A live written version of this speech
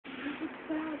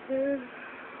Stop, man.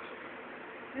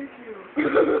 Thank you.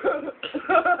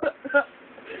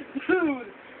 Dude.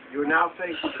 You are now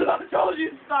facing. I told you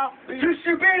to stop.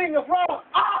 Two beating of wrong.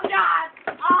 Oh, God.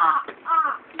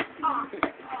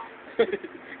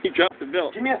 He dropped the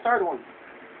belt. Give me a third one.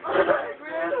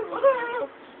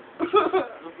 Stop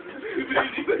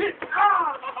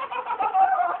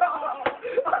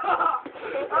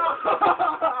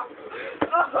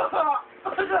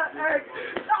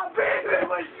beating me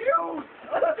with shoes.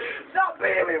 Stop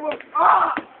beating me with.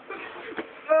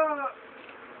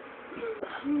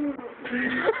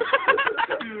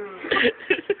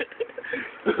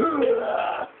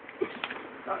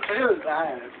 It was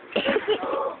bad.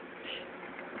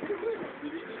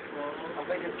 I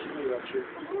think it's too much.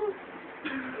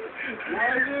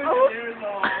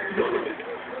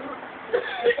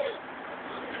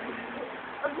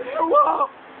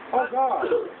 Oh God!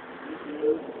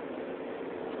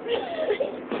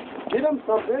 Get him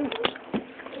something.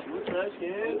 What's that,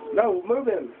 kid? No, move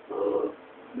him.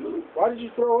 Why did you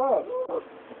throw up?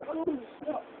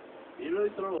 You really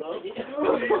throw it up? You can't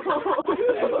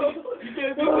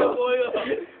pick that boy up.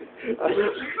 I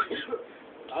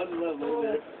just love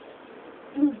that.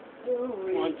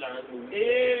 One time.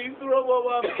 Yeah, you threw him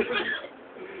up.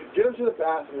 Get him to the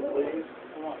bathroom, please.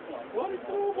 What is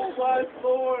throw him up by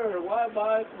floor? Why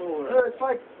by floor? It's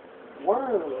like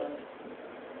worms.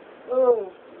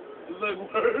 It's like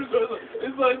worms.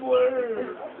 It's like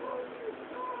worms.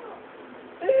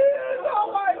 It's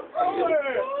on my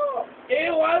floor.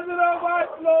 It wasn't on my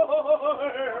floor.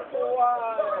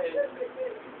 Why?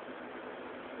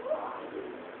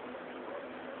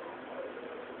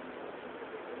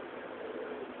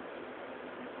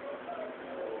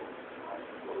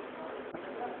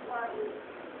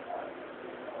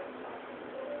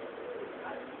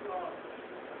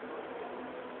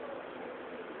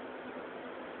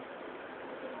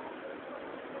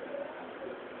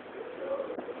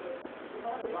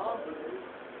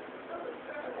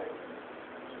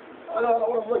 I don't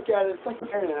want to look at it. It's like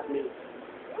staring at me.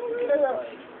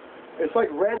 It's like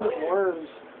red with worms.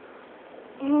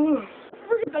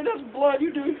 Forget that. That's blood.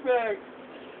 You douchebag.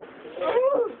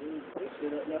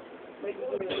 Make him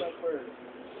look at that first.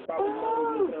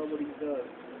 Probably tell what he's done.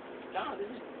 Nah, this is.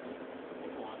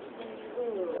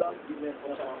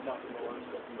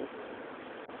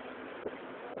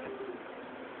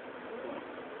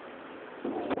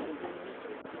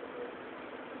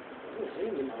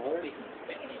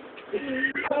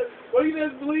 What you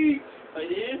just bleach? I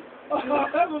did? I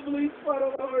have a bleach spot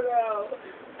on over now.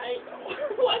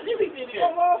 Why did we do that?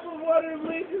 I'm off of water and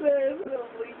bleach there. It's a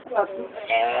bleach spot.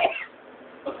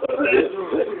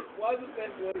 Why is it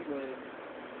that bloody way?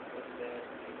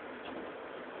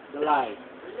 The light.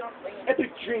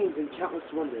 Epic dreams and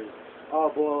countless wonders, all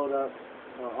balled up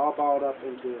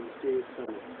into a mysterious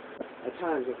summer. At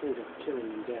times I think of killing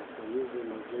and death, and usually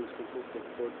my dreams consist of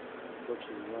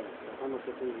fortune and wealth. I find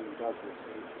myself thinking in darkness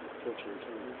and fortune and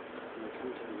killing. When I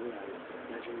come to realize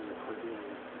my dreams are hard being.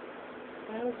 What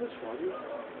the hell is this, Froggy?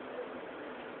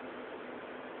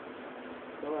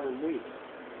 Well, I'm weak,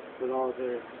 with all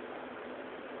their...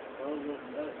 Okay.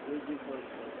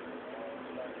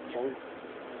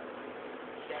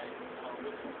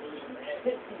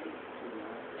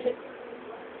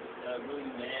 Really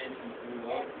mad and threw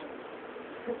up.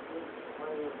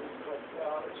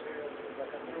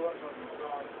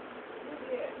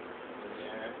 Yeah.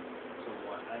 So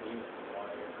what? I need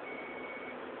water.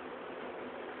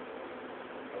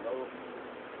 Hello?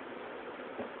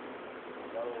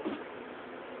 Hello?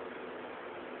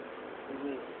 Who's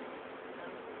this?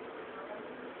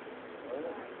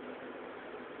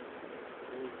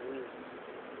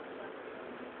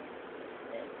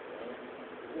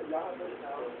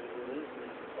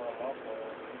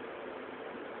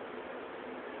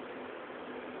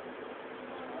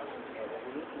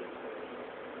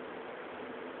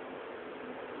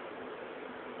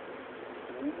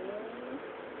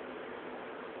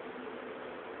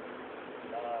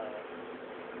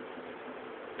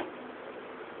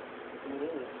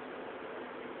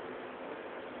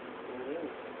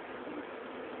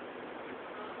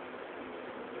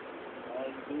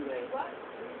 What?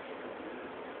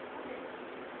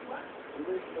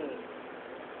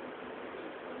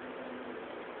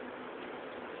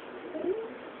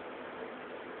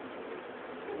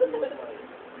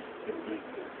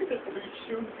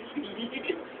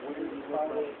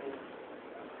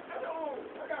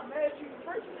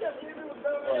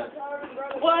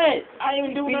 What? I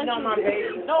didn't even do nothing on my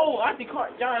page. No, I think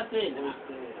Johnathan.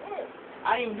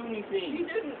 I didn't even do anything. He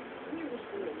didn't. He was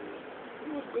good.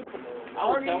 He was good for me.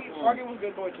 Argy was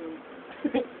good boy too.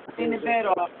 In the bed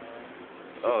off.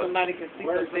 Oh. Somebody can see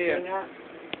Where's up the there. thing at?